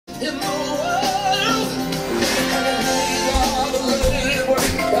in the world. God labor,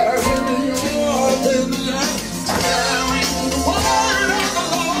 that's in your midnight. Carrying the word of the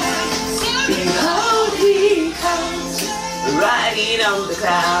Lord. Behold, he comes, riding on the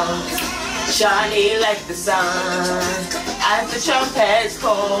clouds, shining like the sun. As the trumpets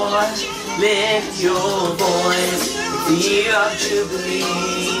call, lift your voice, the year of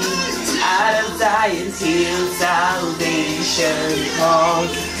Jubilee. Out of Zion's hill, salvation calls.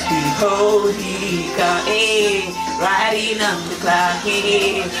 Behold, he comes, riding on the cloud,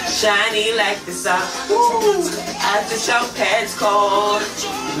 shining like the sun. Ooh. As the trumpets call,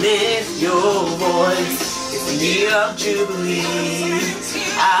 lift your voice, it's the year of Jubilee.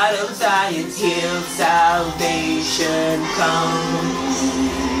 Out of Zion's hill, salvation comes.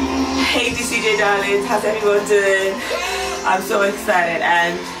 Hey DCJ darlings, how's everyone doing? I'm so excited,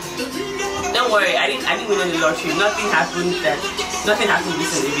 and don't worry, I didn't win the lottery. Nothing happened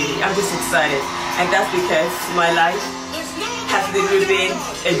recently really. I'm just excited, and that's because my life has literally been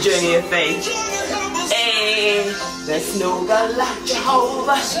a journey of faith. Hey, there's no God like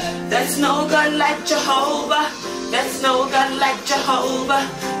Jehovah. There's no God like Jehovah. There's no God like Jehovah.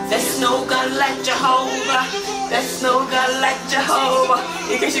 There's no God like Jehovah. There's no God like Jehovah.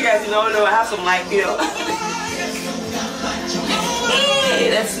 In case you guys don't know, I have some like, you know. Hey,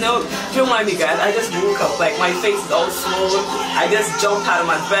 that's no, don't mind me guys, I just woke up, like my face is all swollen. I just jumped out of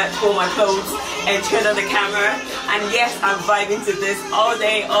my bed, pulled my clothes, and turned on the camera. And yes, I'm vibing to this all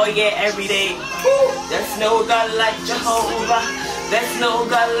day, all year, every day. Woo! There's no God like Jehovah. There's no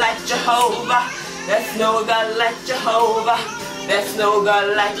God like Jehovah. There's no God like Jehovah. There's no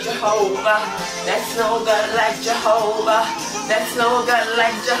God like Jehovah. There's no God like Jehovah. There's no God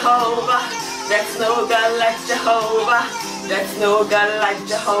like Jehovah. There's no God like Jehovah. There's no God like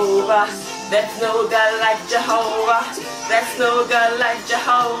Jehovah. There's no God like Jehovah. There's no God like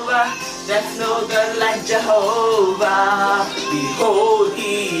Jehovah. There's no God like Jehovah. Behold,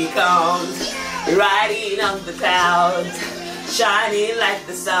 he comes, riding on the clouds, shining like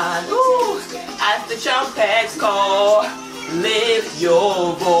the sun. Ooh. As the trumpets call, lift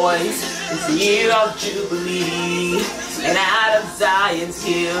your voice. It's the year of Jubilee, and out of Zion's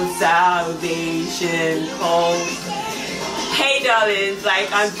hill, salvation comes. Hey darlings,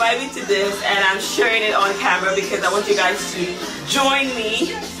 like I'm vibing to this and I'm sharing it on camera because I want you guys to join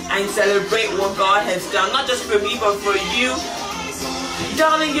me and celebrate what God has done, not just for me but for you.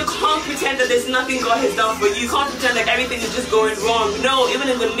 Darling, you can't pretend that there's nothing God has done for you. You can't pretend like everything is just going wrong. No, even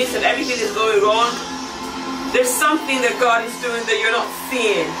in the midst of everything that's going wrong, there's something that God is doing that you're not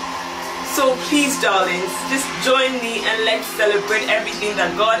seeing. So please darlings, just join me and let's celebrate everything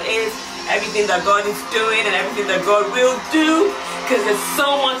that God is, everything that God is doing, and everything that God will do, because there's so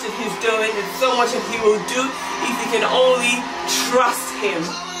much that he's doing, there's so much that he will do if you can only trust him.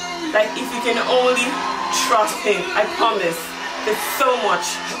 Like if you can only trust him, I promise there's so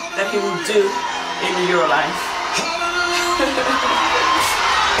much that he will do in your life.